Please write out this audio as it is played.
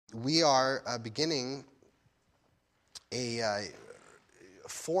We are beginning a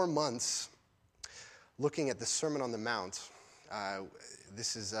 4 months looking at the Sermon on the Mount.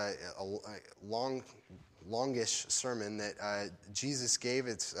 This is a longish sermon that Jesus gave.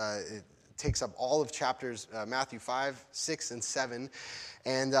 It takes up all of chapters Matthew 5, 6, and 7.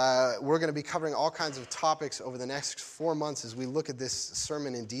 And we're going to be covering all kinds of topics over the next 4 months as we look at this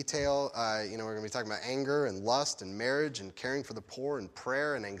sermon in detail. We're going to be talking about anger and lust and marriage and caring for the poor and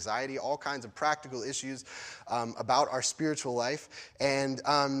prayer and anxiety, all kinds of practical issues about our spiritual life. And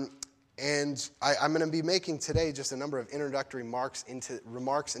I'm going to be making today just a number of introductory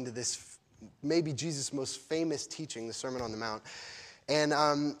remarks into this, maybe Jesus' most famous teaching, the Sermon on the Mount. And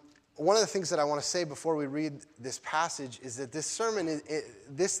one of the things that I want to say before we read this passage is that this sermon,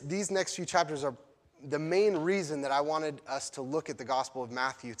 these next few chapters are the main reason that I wanted us to look at the Gospel of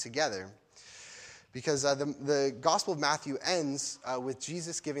Matthew together. Because the Gospel of Matthew ends with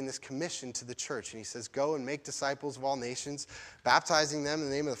Jesus giving this commission to the church. And he says, go and make disciples of all nations, baptizing them in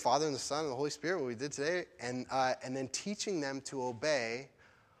the name of the Father and the Son and the Holy Spirit, what we did today, and then teaching them to obey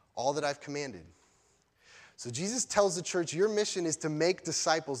all that I've commanded. So Jesus tells the church, your mission is to make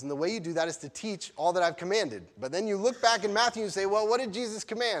disciples, and the way you do that is to teach all that I've commanded. But then you look back in Matthew and say, well, what did Jesus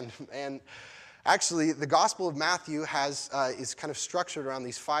command? And actually, the Gospel of Matthew is kind of structured around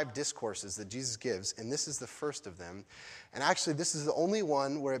these 5 discourses that Jesus gives, and this is the first of them. And actually, this is the only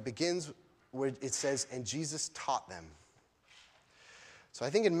one where it begins, where it says, and Jesus taught them. So I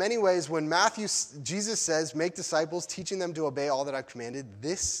think in many ways, when Jesus says, make disciples, teaching them to obey all that I've commanded,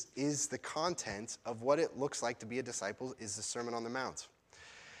 this is the content of what it looks like to be a disciple, is the Sermon on the Mount.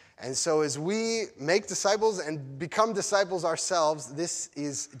 And so as we make disciples and become disciples ourselves, this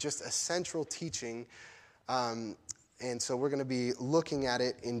is just a central teaching. And so we're going to be looking at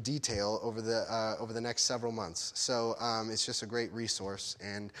it in detail over the next several months. So it's just a great resource.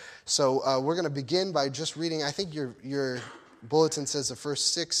 And so we're going to begin by just reading, I think your bulletin says the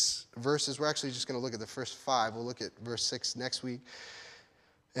first 6 verses. We're actually just going to look at the first 5. We'll look at verse 6 next week.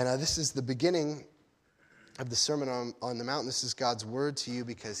 And this is the beginning of the Sermon on the Mount. This is God's word to you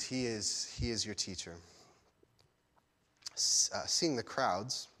because he is your teacher. Seeing the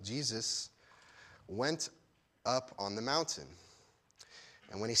crowds, Jesus went up on the mountain.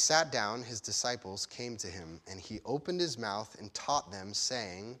 And when he sat down, his disciples came to him, and he opened his mouth and taught them,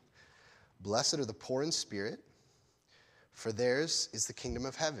 saying, blessed are the poor in spirit, for theirs is the kingdom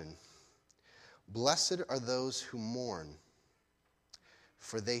of heaven. Blessed are those who mourn,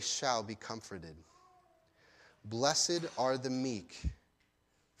 for they shall be comforted. Blessed are the meek,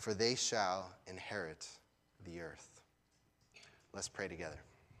 for they shall inherit the earth. Let's pray together.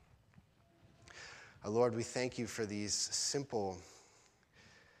 Our Lord, we thank you for these simple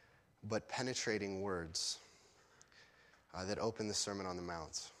but penetrating words that open the Sermon on the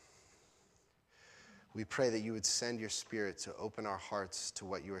Mount. We pray that you would send your Spirit to open our hearts to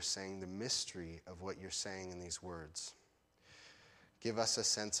what you are saying, the mystery of what you're saying in these words. Give us a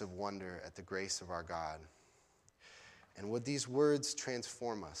sense of wonder at the grace of our God. And would these words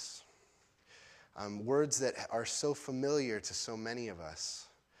transform us? Words that are so familiar to so many of us.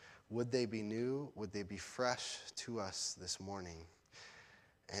 Would they be new? Would they be fresh to us this morning?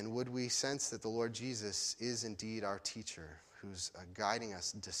 And would we sense that the Lord Jesus is indeed our teacher, who's guiding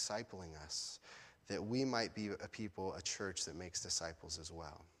us, discipling us, that we might be a people, a church that makes disciples as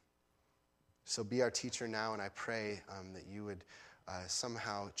well. So be our teacher now, and I pray that you would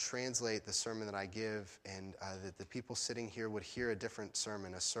somehow translate the sermon that I give, and that the people sitting here would hear a different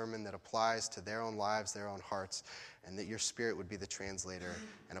sermon, a sermon that applies to their own lives, their own hearts, and that your Spirit would be the translator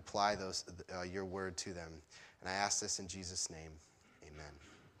and apply your word to them. And I ask this in Jesus' name. Amen.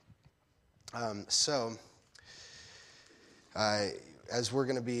 As we're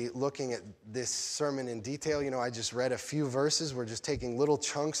going to be looking at this sermon in detail, I just read a few verses. We're just taking little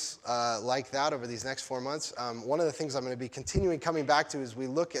chunks like that over these next 4 months. One of the things I'm going to be continuing coming back to as we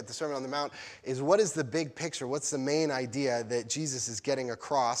look at the Sermon on the Mount is what is the big picture? What's the main idea that Jesus is getting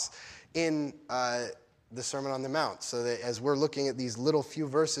across in the Sermon on the Mount? So that as we're looking at these little few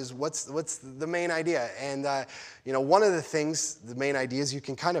verses, what's the main idea? And one of the things, the main idea is you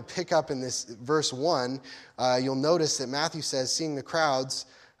can kind of pick up in this verse 1. You'll notice that Matthew says, seeing the crowds,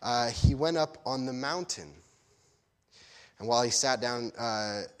 he went up on the mountain. And while he sat down,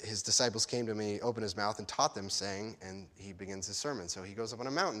 his disciples came to him, and he opened his mouth and taught them, saying, and he begins his sermon. So he goes up on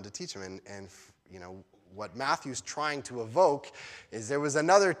a mountain to teach them, and what Matthew's trying to evoke is there was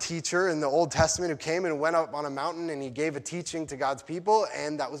another teacher in the Old Testament who came and went up on a mountain and he gave a teaching to God's people,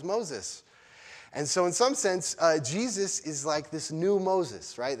 and that was Moses. And so in some sense, Jesus is like this new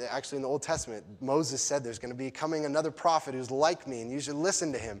Moses, right? Actually, in the Old Testament, Moses said there's going to be coming another prophet who's like me, and you should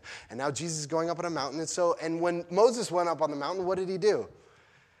listen to him. And now Jesus is going up on a mountain. And when Moses went up on the mountain, what did he do?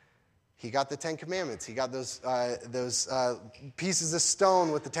 He got the Ten Commandments. He got those pieces of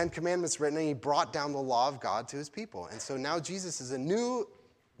stone with the Ten Commandments written, and he brought down the law of God to his people. And so now Jesus is a new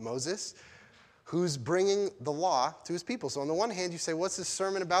Moses who's bringing the law to his people. So on the one hand, you say, what's this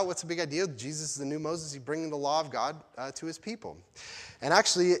sermon about? What's the big idea? Jesus is the new Moses. He's bringing the law of God to his people. And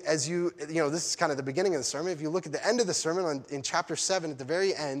actually, as this is kind of the beginning of the sermon. If you look at the end of the sermon in chapter 7, at the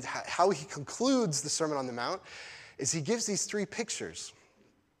very end, how he concludes the Sermon on the Mount is he gives these three pictures.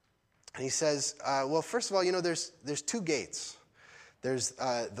 And he says, well, first of all, there's two gates. There's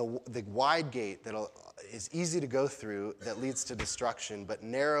the wide gate that is easy to go through that leads to destruction, but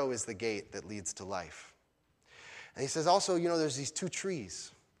narrow is the gate that leads to life. And he says also, there's these two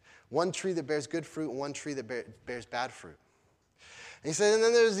trees. One tree that bears good fruit and one tree that bears bad fruit. And he said, and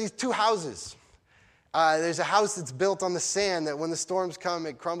then there's these two houses. There's a house that's built on the sand that when the storms come,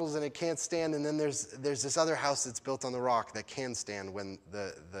 it crumbles and it can't stand. And then there's this other house that's built on the rock that can stand when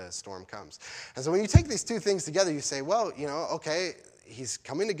the storm comes. And so when you take these two things together, you say, well, okay, he's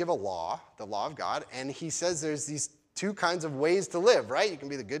coming to give a law, the law of God, and he says there's these two kinds of ways to live, right? You can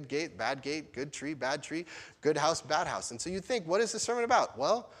be the good gate, good tree, bad tree, good house, bad house. And so you think, what is this sermon about?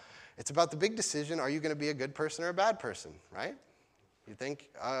 Well, it's about the big decision, are you going to be a good person or a bad person, right? You think,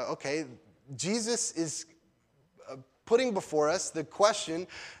 okay, Jesus is putting before us the question,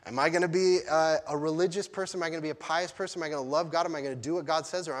 am I going to be a religious person? Am I going to be a pious person? Am I going to love God? Am I going to do what God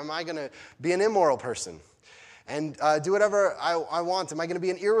says? Or am I going to be an immoral person and do whatever I want? Am I going to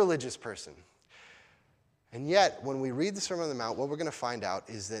be an irreligious person? And yet, when we read the Sermon on the Mount, what we're going to find out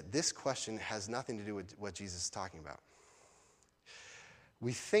is that this question has nothing to do with what Jesus is talking about.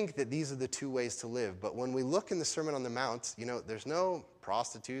 We think that these are the two ways to live, but when we look in the Sermon on the Mount, there's no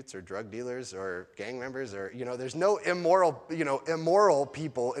prostitutes or drug dealers or gang members or, there's no immoral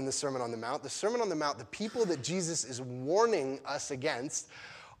people in the Sermon on the Mount. The Sermon on the Mount, the people that Jesus is warning us against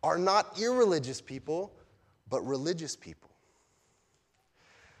are not irreligious people, but religious people.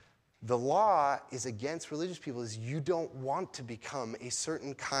 The law is against religious people is you don't want to become a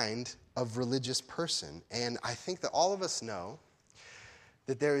certain kind of religious person. And I think that all of us know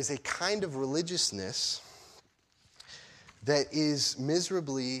that there is a kind of religiousness that is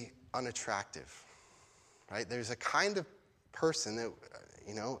miserably unattractive, right? There's a kind of person that,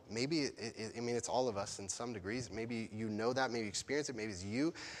 maybe, it's all of us in some degrees. Maybe you know that, maybe you experience it, maybe it's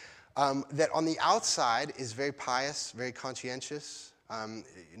you, that on the outside is very pious, very conscientious,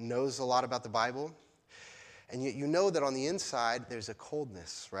 knows a lot about the Bible, and yet you know that on the inside there's a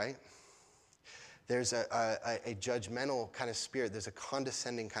coldness, right? There's a judgmental kind of spirit. There's a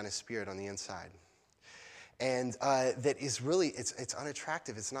condescending kind of spirit on the inside. And that is really, it's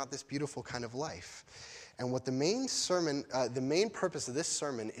unattractive. It's not this beautiful kind of life. And what the main purpose of this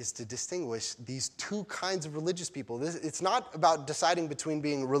sermon is to distinguish these two kinds of religious people. It's not about deciding between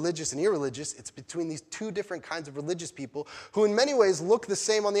being religious and irreligious. It's between these two different kinds of religious people who in many ways look the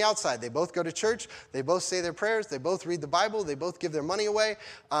same on the outside. They both go to church. They both say their prayers. They both read the Bible. They both give their money away.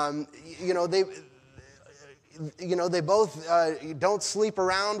 They both don't sleep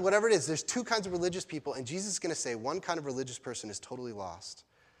around, whatever it is. There's two kinds of religious people, and Jesus is going to say one kind of religious person is totally lost,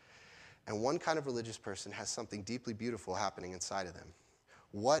 and one kind of religious person has something deeply beautiful happening inside of them.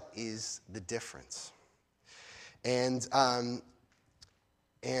 What is the difference? And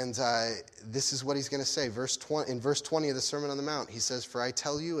this is what he's going to say. In verse 20 of the Sermon on the Mount, he says, "For I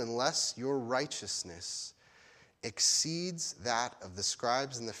tell you, unless your righteousness exceeds that of the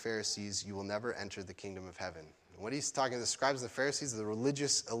scribes and the Pharisees, you will never enter the kingdom of heaven." What he's talking to the scribes and the Pharisees, the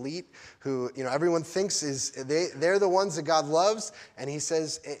religious elite who, everyone thinks they're the ones that God loves. And he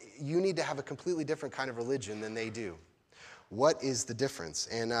says, you need to have a completely different kind of religion than they do. What is the difference?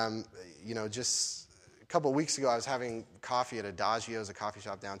 And, just a couple of weeks ago, I was having coffee at Adagio's, a coffee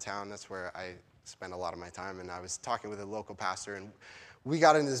shop downtown. That's where I spend a lot of my time. And I was talking with a local pastor, and we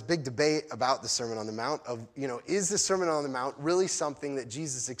got into this big debate about the Sermon on the Mount of, is the Sermon on the Mount really something that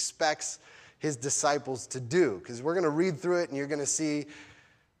Jesus expects his disciples to do? Because we're going to read through it and you're going to see,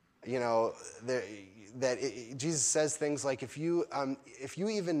 Jesus says things like, if you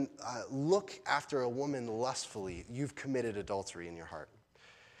even look after a woman lustfully, you've committed adultery in your heart.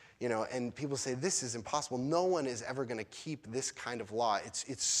 And people say, this is impossible. No one is ever going to keep this kind of law.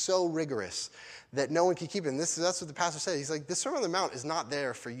 It's so rigorous that no one can keep it. And that's what the pastor said. He's like, the Sermon on the Mount is not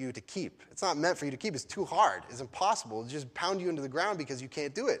there for you to keep. It's not meant for you to keep. It's too hard. It's impossible. It'll just pound you into the ground because you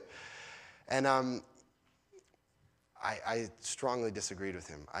can't do it. And I strongly disagreed with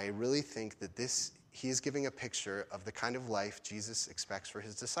him. I really think that he is giving a picture of the kind of life Jesus expects for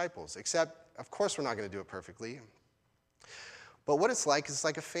his disciples. Except, of course, we're not going to do it perfectly. But what it's like is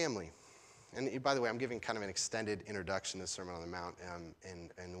like a family. And by the way, I'm giving kind of an extended introduction to the Sermon on the Mount,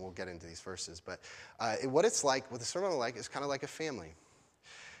 and we'll get into these verses. But what it's like, what the Sermon on the Mount is kind of like a family.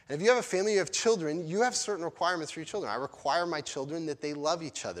 And if you have a family, you have children, you have certain requirements for your children. I require my children that they love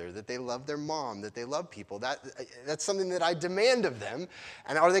each other, that they love their mom, that they love people. That's something that I demand of them.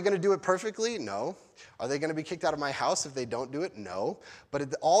 And are they going to do it perfectly? No. Are they going to be kicked out of my house if they don't do it? No.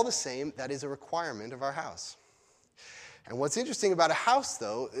 But all the same, that is a requirement of our house. And what's interesting about a house,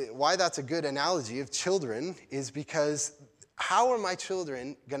 though, why that's a good analogy of children, is because how are my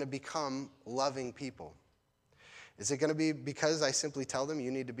children going to become loving people? Is it going to be because I simply tell them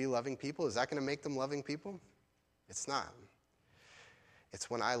you need to be loving people? Is that going to make them loving people? It's not. It's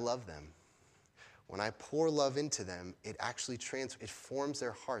when I love them. When I pour love into them, it actually it forms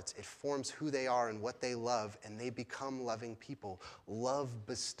their hearts. It forms who they are and what they love, and they become loving people. Love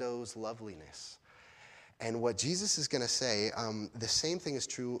bestows loveliness. And what Jesus is going to say, the same thing is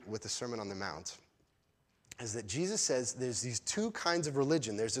true with the Sermon on the Mount, is that Jesus says there's these two kinds of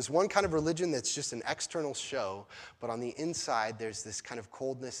religion. There's this one kind of religion that's just an external show, but on the inside there's this kind of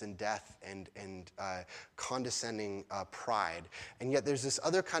coldness and death and condescending pride. And yet there's this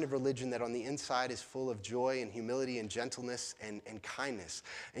other kind of religion that on the inside is full of joy and humility and gentleness and kindness.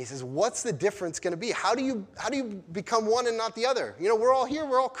 And he says, what's the difference going to be? How do you become one and not the other? You know, we're all here,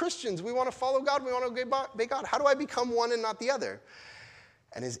 we're all Christians. We want to follow God, we want to obey God. How do I become one and not the other?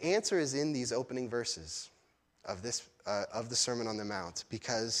 And his answer is in these opening verses of the Sermon on the Mount,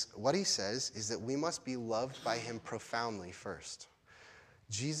 because what he says is that we must be loved by him profoundly first.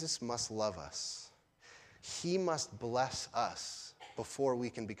 Jesus must love us. He must bless us before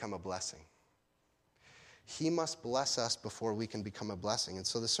we can become a blessing. He must bless us before we can become a blessing. And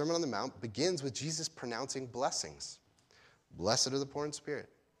so the Sermon on the Mount begins with Jesus pronouncing blessings. Blessed are the poor in spirit.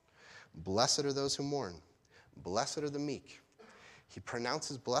 Blessed are those who mourn. Blessed are the meek. He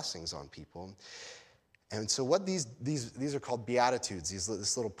pronounces blessings on people. And so what these are called Beatitudes, these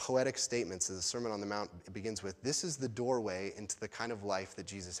little poetic statements that the Sermon on the Mount begins with. This is the doorway into the kind of life that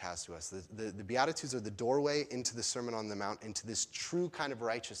Jesus has to us. The Beatitudes are the doorway into the Sermon on the Mount, into this true kind of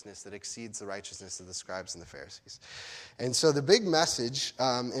righteousness that exceeds the righteousness of the scribes and the Pharisees. And so the big message,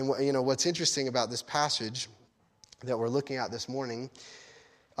 and what's interesting about this passage that we're looking at this morning,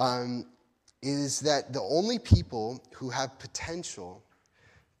 is that the only people who have potential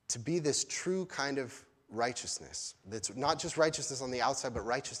to be this true kind of righteousness, that's not just righteousness on the outside, but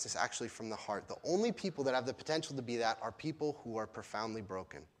righteousness actually from the heart. The only people that have the potential to be that are people who are profoundly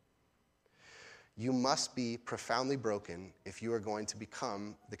broken. You must be profoundly broken if you are going to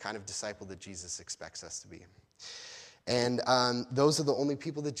become the kind of disciple that Jesus expects us to be. And those are the only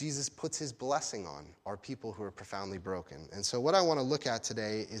people that Jesus puts his blessing on, are people who are profoundly broken. And so what I want to look at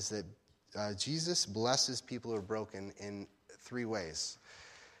today is that Jesus blesses people who are broken in three ways: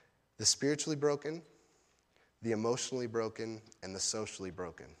 the spiritually broken, the emotionally broken, and the socially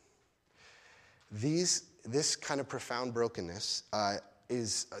broken. This kind of profound brokenness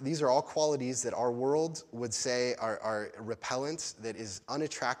these are all qualities that our world would say are repellent, that is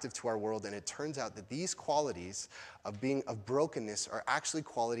unattractive to our world, and it turns out that these qualities of brokenness are actually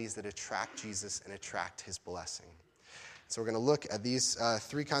qualities that attract Jesus and attract his blessing. So we're going to look at these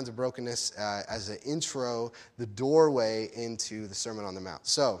three kinds of brokenness as an intro, the doorway into the Sermon on the Mount.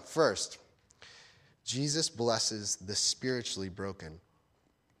 So first, Jesus blesses the spiritually broken.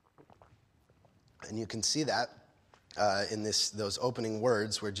 And you can see that in those opening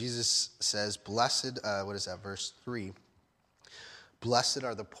words where Jesus says, blessed, verse 3? Blessed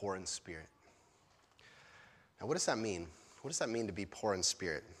are the poor in spirit. Now, what does that mean? What does that mean to be poor in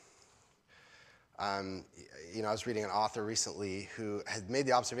spirit? I was reading an author recently who had made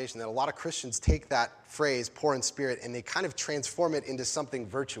the observation that a lot of Christians take that phrase, poor in spirit, and they kind of transform it into something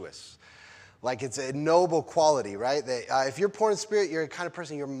virtuous. Like it's a noble quality, right? That if you're poor in spirit, you're a kind of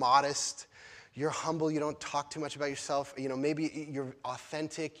person, you're modest, you're humble, you don't talk too much about yourself. Maybe you're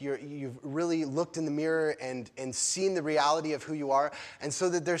authentic, you've really looked in the mirror and seen the reality of who you are. And so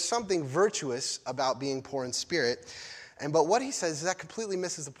that there's something virtuous about being poor in spirit. But what he says is that completely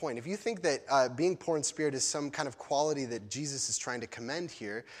misses the point. If you think that being poor in spirit is some kind of quality that Jesus is trying to commend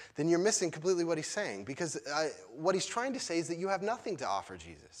here, then you're missing completely what he's saying. Because what he's trying to say is that you have nothing to offer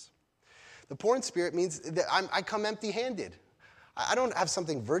Jesus. The poor in spirit means that I come empty-handed. I don't have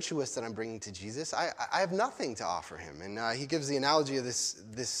something virtuous that I'm bringing to Jesus. I have nothing to offer him. And he gives the analogy of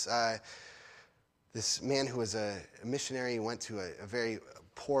this man who was a missionary. He went to a very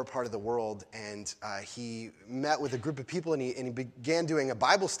poor part of the world, and he met with a group of people, and he began doing a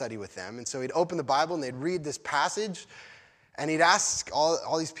Bible study with them. And so he'd open the Bible, and they'd read this passage, and he'd ask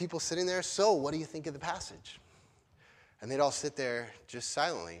all these people sitting there, so what do you think of the passage? And they'd all sit there just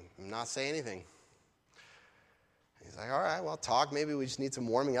silently and not say anything. He's like, all right, well, talk. Maybe we just need some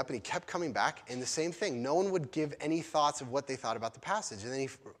warming up. And he kept coming back, and the same thing. No one would give any thoughts of what they thought about the passage. And then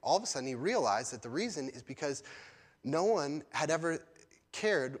all of a sudden he realized that the reason is because no one had ever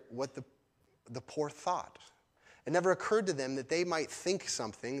cared what the poor thought. It never occurred to them that they might think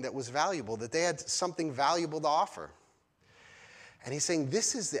something that was valuable, that they had something valuable to offer. And he's saying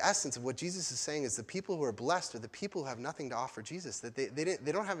this is the essence of what Jesus is saying, is the people who are blessed are the people who have nothing to offer Jesus, that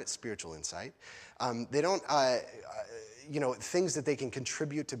they don't have spiritual insight. They don't, things that they can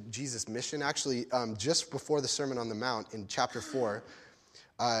contribute to Jesus' mission. Actually, just before the Sermon on the Mount in chapter 4,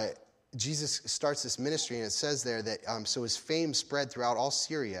 Jesus starts this ministry, and it says there that, so his fame spread throughout all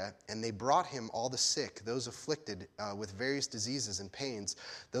Syria, and they brought him all the sick, those afflicted with various diseases and pains,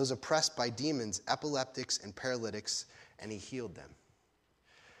 those oppressed by demons, epileptics, and paralytics, and he healed them.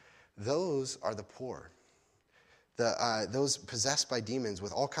 Those are the poor. Those possessed by demons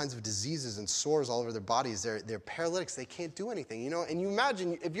with all kinds of diseases and sores all over their bodies, they're paralytics. They can't do anything, And you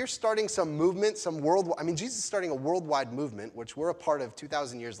imagine if you're starting some movement, Jesus is starting a worldwide movement, which we're a part of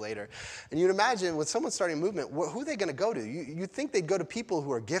 2,000 years later. And you'd imagine with someone starting a movement, who are they going to go to? You'd think they'd go to people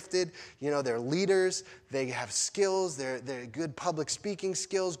who are gifted. They're leaders. They have skills. They're good public speaking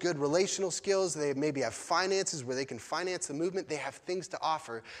skills, good relational skills. They maybe have finances where they can finance the movement. They have things to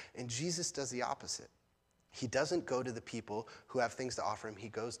offer. And Jesus does the opposite. He doesn't go to the people who have things to offer him. He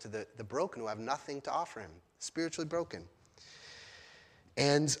goes to the broken who have nothing to offer him, spiritually broken.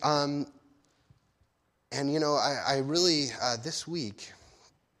 And I really, this week,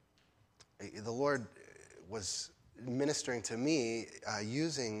 the Lord was ministering to me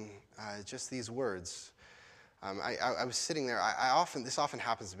using just these words. I was sitting there. This often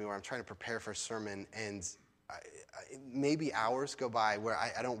happens to me where I'm trying to prepare for a sermon, and maybe hours go by where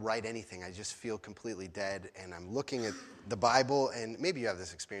I don't write anything. I just feel completely dead, and I'm looking at the Bible, and maybe you have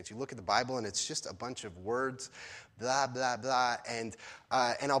this experience. You look at the Bible, and it's just a bunch of words, blah, blah, blah, and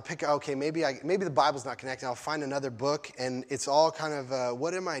I'll pick, okay, maybe the Bible's not connected. I'll find another book, and it's all kind of,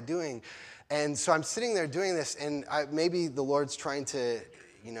 what am I doing? And so I'm sitting there doing this, and maybe the Lord's trying to,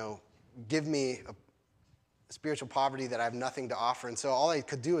 give me a spiritual poverty that I have nothing to offer. And so all I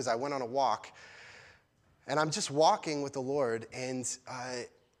could do is I went on a walk, and I'm just walking with the Lord, and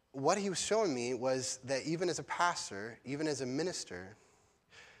what he was showing me was that even as a pastor, even as a minister,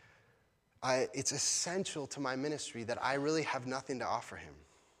 it's essential to my ministry that I really have nothing to offer him.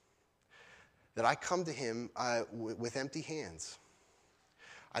 That I come to him with empty hands.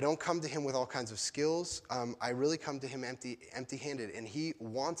 I don't come to him with all kinds of skills. I really come to him empty-handed, and he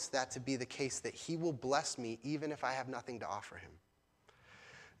wants that to be the case, that he will bless me even if I have nothing to offer him.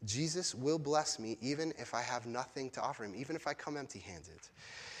 Jesus will bless me even if I have nothing to offer him, even if I come empty-handed.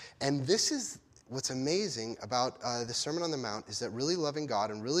 And this is what's amazing about the Sermon on the Mount, is that really loving God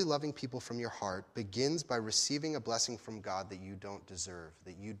and really loving people from your heart begins by receiving a blessing from God that you don't deserve,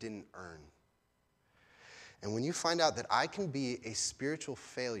 that you didn't earn. And when you find out that I can be a spiritual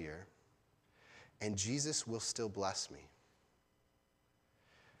failure and Jesus will still bless me,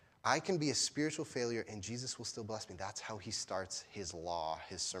 I can be a spiritual failure and Jesus will still bless me. That's how he starts his law,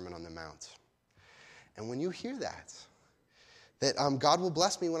 his Sermon on the Mount. And when you hear that God will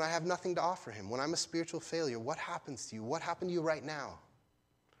bless me when I have nothing to offer him, when I'm a spiritual failure, what happens to you? What happened to you right now?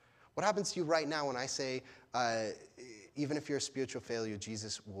 What happens to you right now when I say, even if you're a spiritual failure,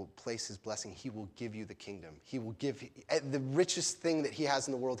 Jesus will place his blessing. He will give you the kingdom. He will give the richest thing that he has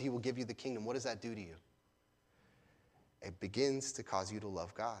in the world. He will give you the kingdom. What does that do to you? It begins to cause you to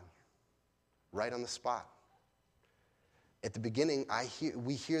love God right on the spot. At the beginning,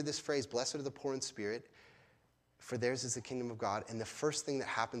 we hear this phrase, blessed are the poor in spirit, for theirs is the kingdom of God. And the first thing that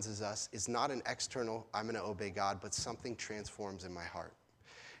happens is not an external, I'm going to obey God, but something transforms in my heart.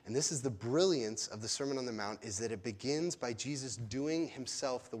 And this is the brilliance of the Sermon on the Mount, is that it begins by Jesus doing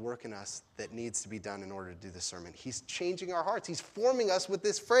himself the work in us that needs to be done in order to do the sermon. He's changing our hearts. He's forming us with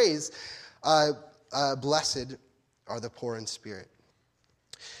this phrase, blessed are the poor in spirit.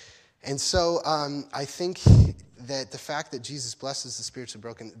 And so I think that the fact that Jesus blesses the spiritually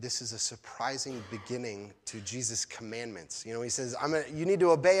broken, this is a surprising beginning to Jesus' commandments. He says, you need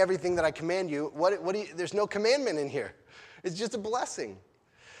to obey everything that I command you. There's no commandment in here. It's just a blessing.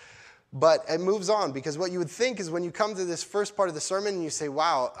 But it moves on, because what you would think is when you come to this first part of the sermon and you say,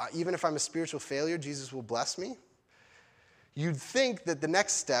 wow, even if I'm a spiritual failure, Jesus will bless me. You'd think that the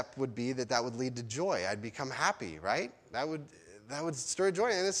next step would be that would lead to joy. I'd become happy, right? that would stir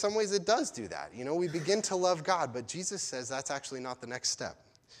joy. And in some ways it does do that. We begin to love God, but Jesus says that's actually not the next step.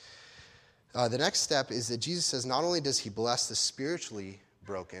 The next step is that Jesus says not only does he bless the spiritually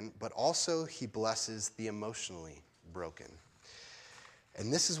broken, but also he blesses the emotionally broken.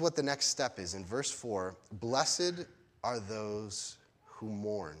 And this is what the next step is. In verse 4, blessed are those who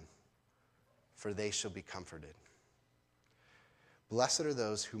mourn, for they shall be comforted. Blessed are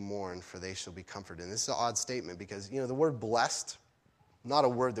those who mourn, for they shall be comforted. And this is an odd statement because, the word blessed, not a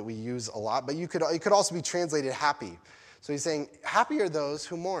word that we use a lot, but it could also be translated happy. So he's saying, happy are those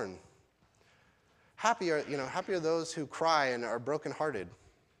who mourn. Happy are those who cry and are brokenhearted.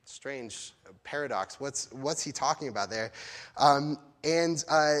 Strange paradox. What's he talking about there?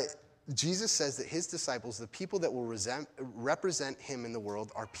 Jesus says that his disciples, the people that will represent him in the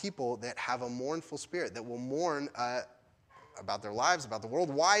world, are people that have a mournful spirit, that will mourn about their lives, about the world.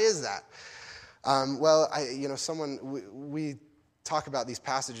 Why is that? We talk about these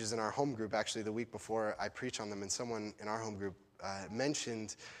passages in our home group, actually, the week before I preach on them, and someone in our home group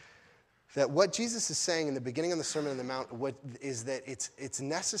mentioned that what Jesus is saying in the beginning of the Sermon on the Mount is that it's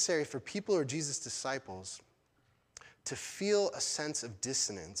necessary for people who are Jesus' disciples to feel a sense of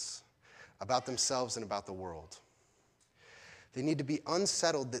dissonance about themselves and about the world. They need to be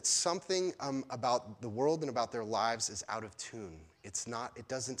unsettled that something about the world and about their lives is out of tune. It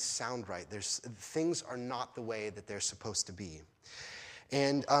doesn't sound right. Things are not the way that they're supposed to be.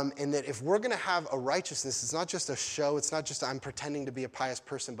 And that if we're going to have a righteousness, it's not just a show, it's not just I'm pretending to be a pious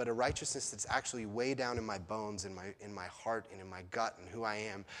person, but a righteousness that's actually way down in my bones, in my heart, and in my gut, and who I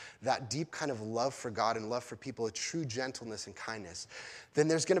am, that deep kind of love for God and love for people, a true gentleness and kindness, then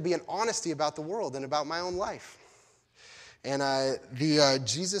there's going to be an honesty about the world and about my own life. And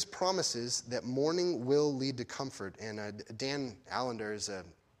Jesus promises that mourning will lead to comfort. And Dan Allender is a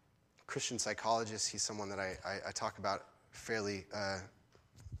Christian psychologist. He's someone that I talk about fairly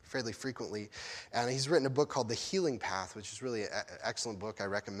frequently. And he's written a book called The Healing Path, which is really an excellent book I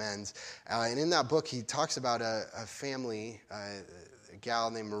recommend. And in that book, he talks about a family, a gal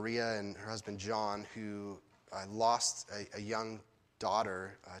named Maria and her husband John, who lost a young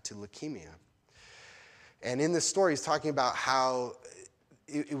daughter to leukemia. And in this story, he's talking about how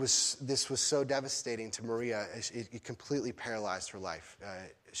this was so devastating to Maria. It completely paralyzed her life.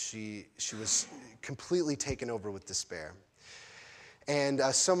 She was completely taken over with despair. And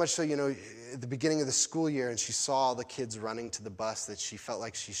so much so, at the beginning of the school year, and she saw all the kids running to the bus, that she felt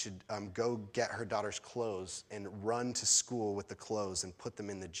like she should go get her daughter's clothes and run to school with the clothes and put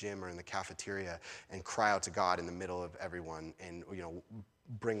them in the gym or in the cafeteria and cry out to God in the middle of everyone and,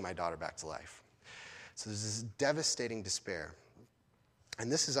 bring my daughter back to life. So there's this devastating despair. And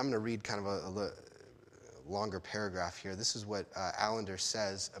this is, I'm going to read kind of a longer paragraph here. This is what Allender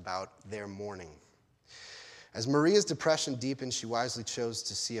says about their mourning. As Maria's depression deepened, she wisely chose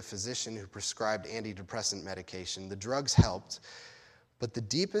to see a physician who prescribed antidepressant medication. The drugs helped, but the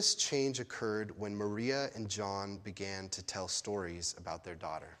deepest change occurred when Maria and John began to tell stories about their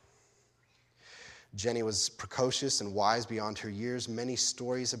daughter. Jenny was precocious and wise beyond her years. Many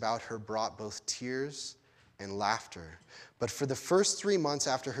stories about her brought both tears and laughter. But for the first 3 months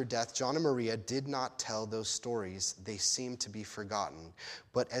after her death, John and Maria did not tell those stories. They seemed to be forgotten.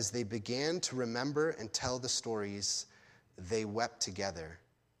 But as they began to remember and tell the stories, they wept together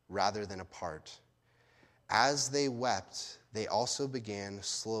rather than apart. As they wept, they also began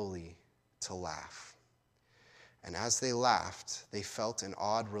slowly to laugh. And as they laughed, they felt an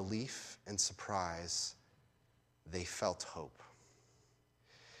odd relief and surprise. They felt hope.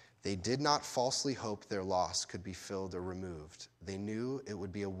 They did not falsely hope their loss could be filled or removed. They knew it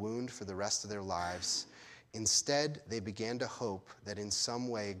would be a wound for the rest of their lives. Instead, they began to hope that in some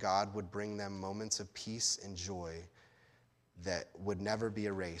way God would bring them moments of peace and joy that would never be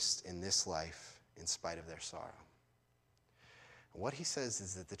erased in this life in spite of their sorrow. And what he says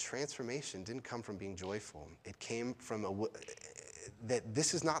is that the transformation didn't come from being joyful. It came from that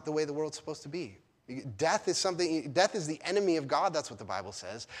this is not the way the world's supposed to be. Death is the enemy of God, that's what the Bible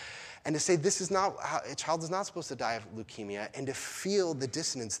says. And to say this is not how a child is not supposed to die of leukemia, and to feel the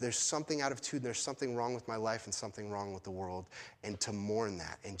dissonance, there's something out of tune, there's something wrong with my life and something wrong with the world, and to mourn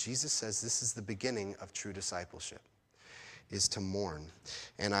that. And Jesus says this is the beginning of true discipleship, is to mourn,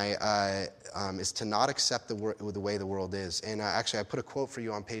 and is to not accept the way the world is. And actually, I put a quote for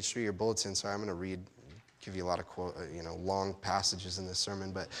you on page 3 of your bulletin, so I'm going to give you a lot of long passages in this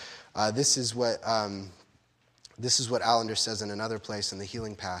sermon, but this is what Allender says in another place in The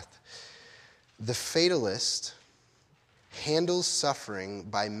Healing Path. The fatalist handles suffering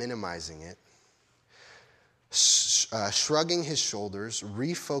by minimizing it, shrugging his shoulders,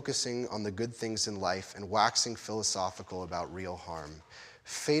 refocusing on the good things in life, and waxing philosophical about real harm.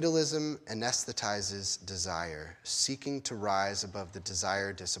 Fatalism anesthetizes desire, seeking to rise above the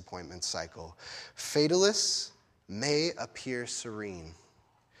desire-disappointment cycle. Fatalists may appear serene,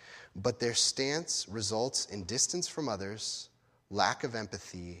 but their stance results in distance from others, lack of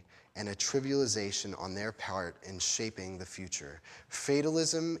empathy, and a trivialization on their part in shaping the future.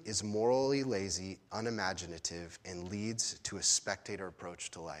 Fatalism is morally lazy, unimaginative, and leads to a spectator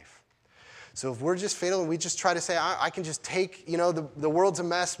approach to life. So if we're just fatal and we just try to say, I can just take, the world's a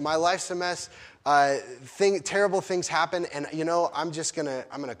mess, my life's a mess, terrible things happen, and, I'm going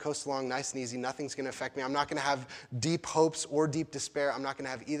to coast along nice and easy, nothing's going to affect me, I'm not going to have deep hopes or deep despair, I'm not going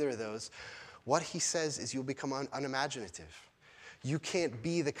to have either of those. What he says is you'll become unimaginative. You can't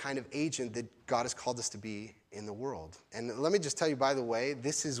be the kind of agent that God has called us to be in the world. And let me just tell you, by the way,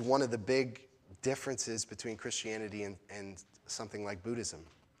 this is one of the big differences between Christianity and something like Buddhism.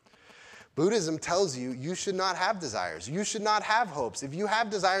 Buddhism tells you you should not have desires. You should not have hopes. If you have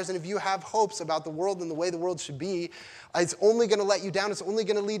desires and if you have hopes about the world and the way the world should be, it's only going to let you down. It's only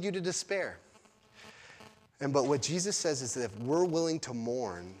going to lead you to despair. But what Jesus says is that if we're willing to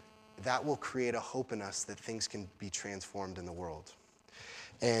mourn, that will create a hope in us that things can be transformed in the world.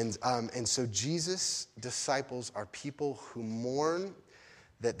 And so Jesus' disciples are people who mourn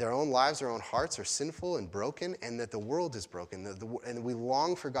that their own lives, their own hearts are sinful and broken, and that the world is broken, and we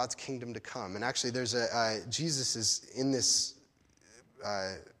long for God's kingdom to come. And actually, there's Jesus is in this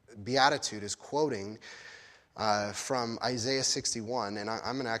beatitude is quoting from Isaiah 61, and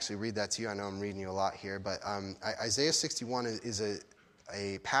I'm going to actually read that to you. I know I'm reading you a lot here, but Isaiah 61 is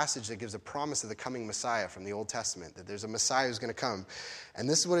a passage that gives a promise of the coming Messiah from the Old Testament, that there's a Messiah who's going to come. And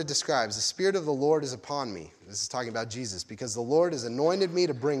this is what it describes. The Spirit of the Lord is upon me. This is talking about Jesus. Because the Lord has anointed me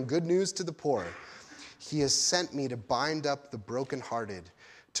to bring good news to the poor. He has sent me to bind up the brokenhearted,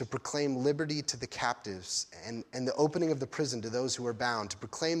 to proclaim liberty to the captives, and the opening of the prison to those who are bound, to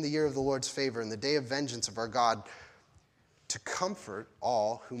proclaim the year of the Lord's favor and the day of vengeance of our God, to comfort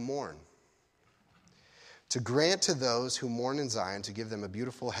all who mourn. To grant to those who mourn in Zion, to give them a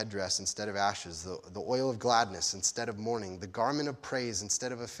beautiful headdress instead of ashes, the oil of gladness instead of mourning, the garment of praise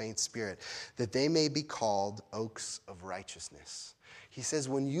instead of a faint spirit, that they may be called oaks of righteousness. He says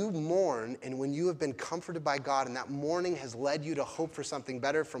when you mourn and when you have been comforted by God and that mourning has led you to hope for something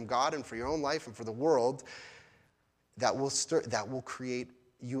better from God and for your own life and for the world, that will create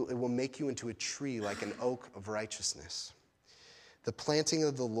you. It will make you into a tree like an oak of righteousness. The planting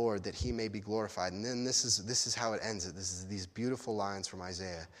of the Lord, that he may be glorified. And then this is how it ends. This is these beautiful lines from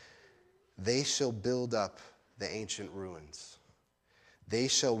Isaiah. They shall build up the ancient ruins. They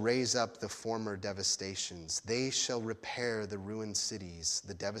shall raise up the former devastations. They shall repair the ruined cities,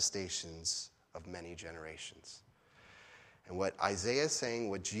 the devastations of many generations. And what Isaiah is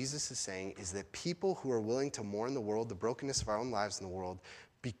saying, what Jesus is saying, is that people who are willing to mourn the world, the brokenness of our own lives in the world,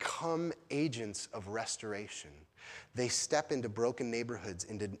 become agents of restoration. They step into broken neighborhoods,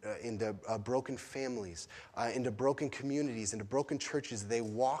 into broken families, into broken communities, into broken churches. They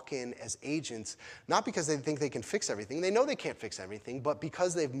walk in as agents, not because they think they can fix everything. They know they can't fix everything, but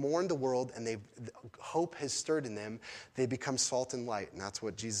because they've mourned the world and hope has stirred in them, they become salt and light. And that's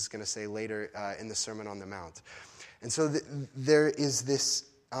what Jesus is going to say later in the Sermon on the Mount. And so there is this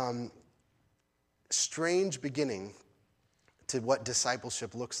strange beginning to what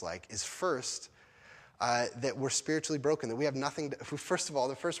discipleship looks like is first, that we're spiritually broken, that we have nothing to, first of all,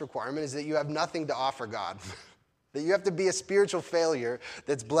 the first requirement is that you have nothing to offer God. That you have to be a spiritual failure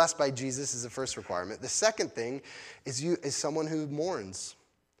that's blessed by Jesus is the first requirement. The second thing is someone who mourns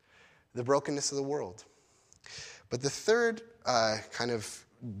the brokenness of the world. But the third kind of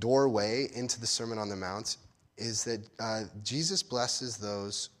doorway into the Sermon on the Mount is that Jesus blesses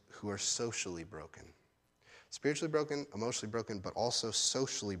those who are socially broken. Spiritually broken, emotionally broken, but also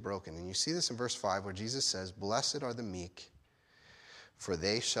socially broken. And you see this in verse 5 where Jesus says, "Blessed are the meek, for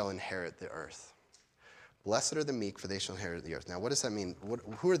they shall inherit the earth." Blessed are the meek, for they shall inherit the earth. Now, what does that mean?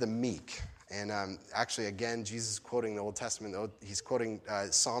 Who are the meek? And actually, again, Jesus is quoting the Old Testament. He's quoting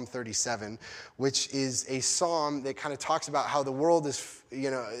Psalm 37, which is a psalm that kind of talks about how the world is,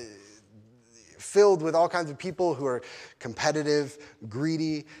 filled with all kinds of people who are competitive,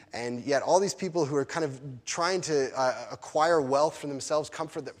 greedy, and yet all these people who are kind of trying to acquire wealth for themselves,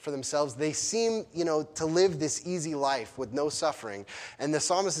 comfort for themselves, they seem, to live this easy life with no suffering. And the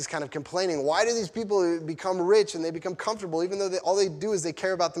psalmist is kind of complaining, why do these people become rich and they become comfortable even though all they do is they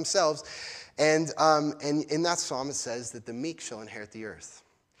care about themselves? And in that psalm it says that the meek shall inherit the earth.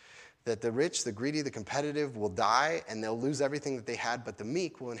 That the rich, the greedy, the competitive will die and they'll lose everything that they had, but the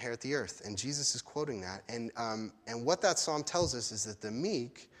meek will inherit the earth. And Jesus is quoting that. And what that psalm tells us is that the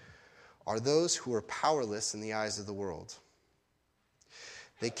meek are those who are powerless in the eyes of the world.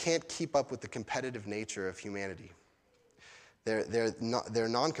 They can't keep up with the competitive nature of humanity. They're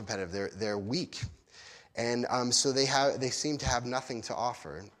non-competitive. They're weak, and so they seem to have nothing to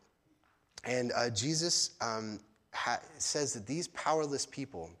offer. And Jesus says that these powerless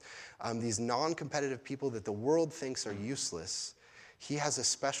people, these non-competitive people that the world thinks are useless, he has a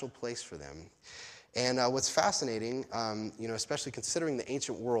special place for them. And what's fascinating, especially considering the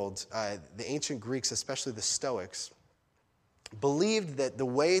ancient world, the ancient Greeks, especially the Stoics, believed that the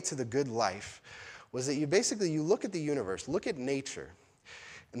way to the good life was that you look at the universe, look at nature,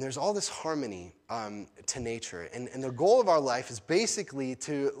 and there's all this harmony to nature. And the goal of our life is basically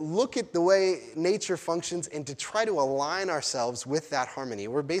to look at the way nature functions and to try to align ourselves with that harmony.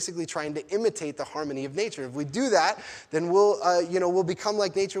 We're basically trying to imitate the harmony of nature. If we do that, then we'll become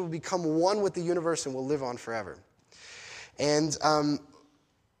like nature, we'll become one with the universe, and we'll live on forever. And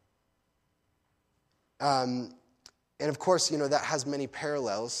of course, that has many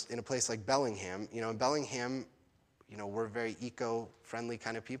parallels in a place like Bellingham. In Bellingham, we're very eco-friendly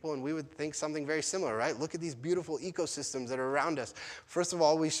kind of people, and we would think something very similar, right? Look at these beautiful ecosystems that are around us. First of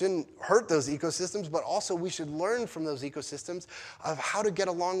all, we shouldn't hurt those ecosystems, but also we should learn from those ecosystems of how to get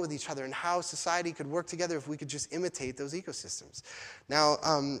along with each other and how society could work together if we could just imitate those ecosystems. Now,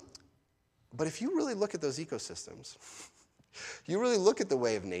 but if you really look at those ecosystems, you really look at the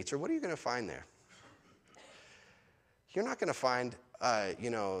way of nature, what are you going to find there? You're not going to find,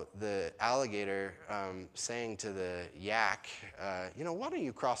 the alligator saying to the yak, why don't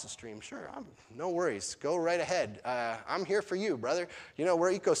you cross the stream? Sure, no worries. Go right ahead. I'm here for you, brother.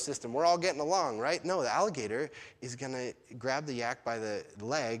 We're ecosystem. We're all getting along, right? No, the alligator is going to grab the yak by the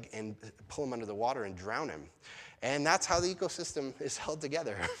leg and pull him under the water and drown him. And that's how the ecosystem is held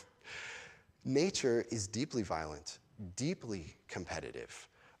together. Nature is deeply violent, deeply competitive.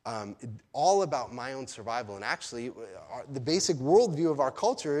 All about my own survival. And actually, the basic worldview of our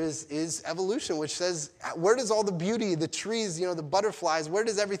culture is evolution, which says, where does all the beauty, the trees, the butterflies, where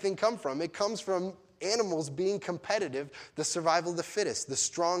does everything come from? It comes from animals being competitive, the survival of the fittest, the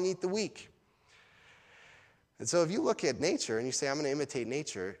strong eat the weak. And so if you look at nature and you say, I'm going to imitate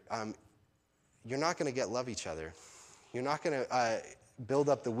nature, you're not going to get love each other. You're not going to build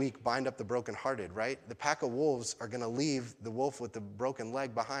up the weak, bind up the brokenhearted, right? The pack of wolves are going to leave the wolf with the broken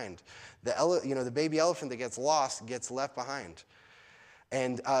leg behind. The baby elephant that gets lost gets left behind.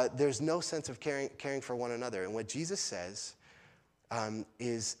 And there's no sense of caring for one another. And what Jesus says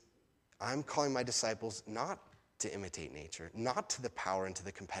is, I'm calling my disciples not to imitate nature, not to the power and to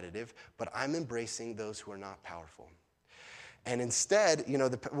the competitive, but I'm embracing those who are not powerful. And instead,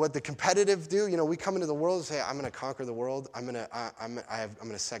 what the competitive do, we come into the world and say, I'm going to conquer the world. I'm going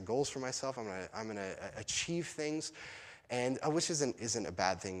to set goals for myself. I'm going to achieve things, and which isn't a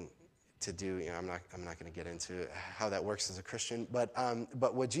bad thing to do. I'm not going to get into how that works as a Christian.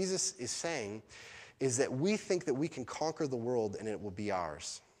 But what Jesus is saying is that we think that we can conquer the world and it will be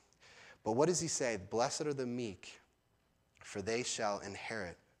ours. But what does he say? Blessed are the meek, for they shall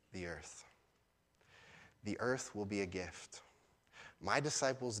inherit the earth. The earth will be a gift. My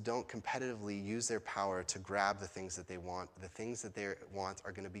disciples don't competitively use their power to grab the things that they want. The things that they want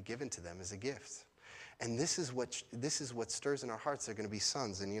are going to be given to them as a gift. And this is what stirs in our hearts. They're going to be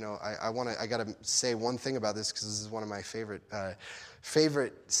sons. And I got to say one thing about this, because this is one of my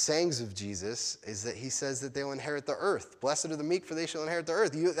favorite sayings of Jesus, is that he says that they'll inherit the earth. Blessed are the meek, for they shall inherit the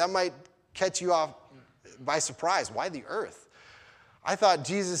earth. That might catch you off by surprise. Why the earth? I thought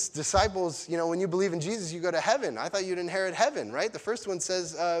Jesus' disciples, when you believe in Jesus, you go to heaven. I thought you'd inherit heaven, right? The first one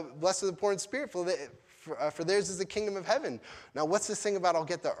says, blessed are the poor in spirit, for theirs is the kingdom of heaven. Now, what's this thing about I'll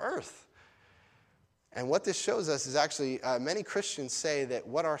get the earth? And what this shows us is actually, many Christians say that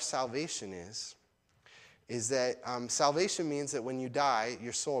what our salvation is that salvation means that when you die,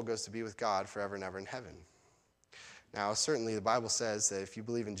 your soul goes to be with God forever and ever in heaven. Now, certainly the Bible says that if you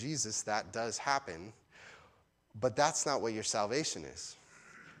believe in Jesus, that does happen. But that's not what your salvation is.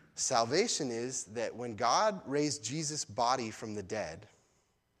 Salvation is that when God raised Jesus' body from the dead,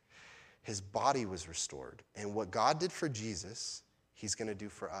 his body was restored. And what God did for Jesus, he's going to do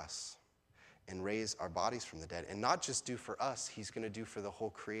for us and raise our bodies from the dead. And not just do for us, he's going to do for the whole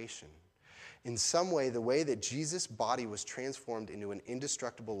creation. In some way, the way that Jesus' body was transformed into an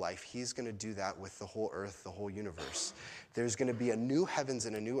indestructible life, he's going to do that with the whole earth, the whole universe. There's going to be a new heavens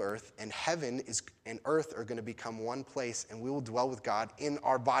and a new earth, and heaven and earth are going to become one place, and we will dwell with God in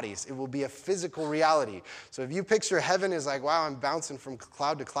our bodies. It will be a physical reality. So if you picture heaven as like, wow, I'm bouncing from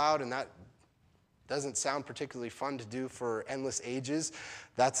cloud to cloud, and that doesn't sound particularly fun to do for endless ages,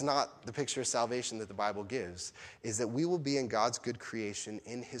 that's not the picture of salvation that the Bible gives, is that we will be in God's good creation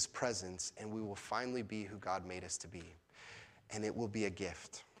in his presence, and we will finally be who God made us to be. And it will be a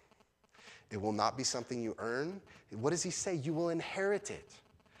gift. It will not be something you earn. What does he say? You will inherit it.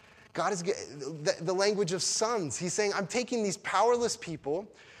 God is the language of sons. He's saying, I'm taking these powerless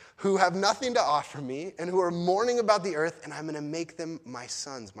people who have nothing to offer me and who are mourning about the earth, and I'm going to make them my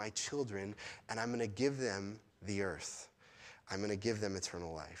sons, my children, and I'm going to give them the earth. I'm going to give them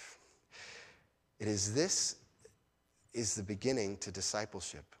eternal life. This is the beginning to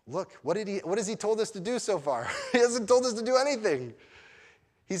discipleship. Look, what has he told us to do so far? He hasn't told us to do anything.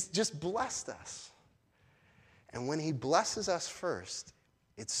 He's just blessed us. And when he blesses us first,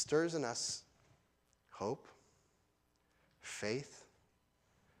 it stirs in us hope, faith,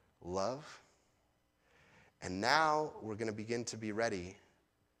 love, and now we're going to begin to be ready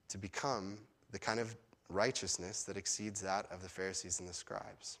to become the kind of righteousness that exceeds that of the Pharisees and the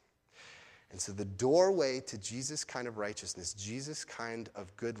scribes. And so the doorway to Jesus' kind of righteousness, Jesus' kind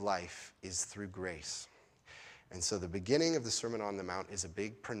of good life, is through grace. And so the beginning of the Sermon on the Mount is a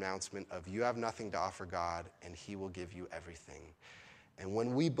big pronouncement of you have nothing to offer God, and he will give you everything. And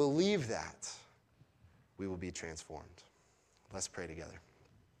when we believe that, we will be transformed. Let's pray together.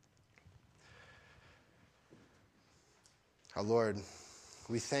 Our Lord,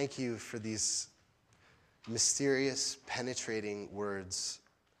 we thank you for these mysterious, penetrating words.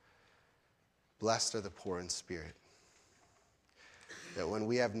 Blessed are the poor in spirit. That when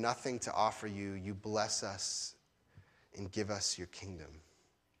we have nothing to offer you, you bless us and give us your kingdom.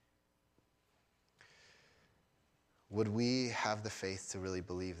 Would we have the faith to really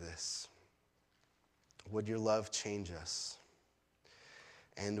believe this? Would your love change us?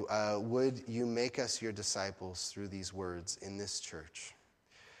 And would you make us your disciples through these words in this church?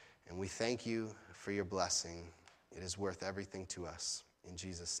 And we thank you for your blessing. It is worth everything to us. In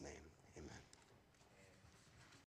Jesus' name.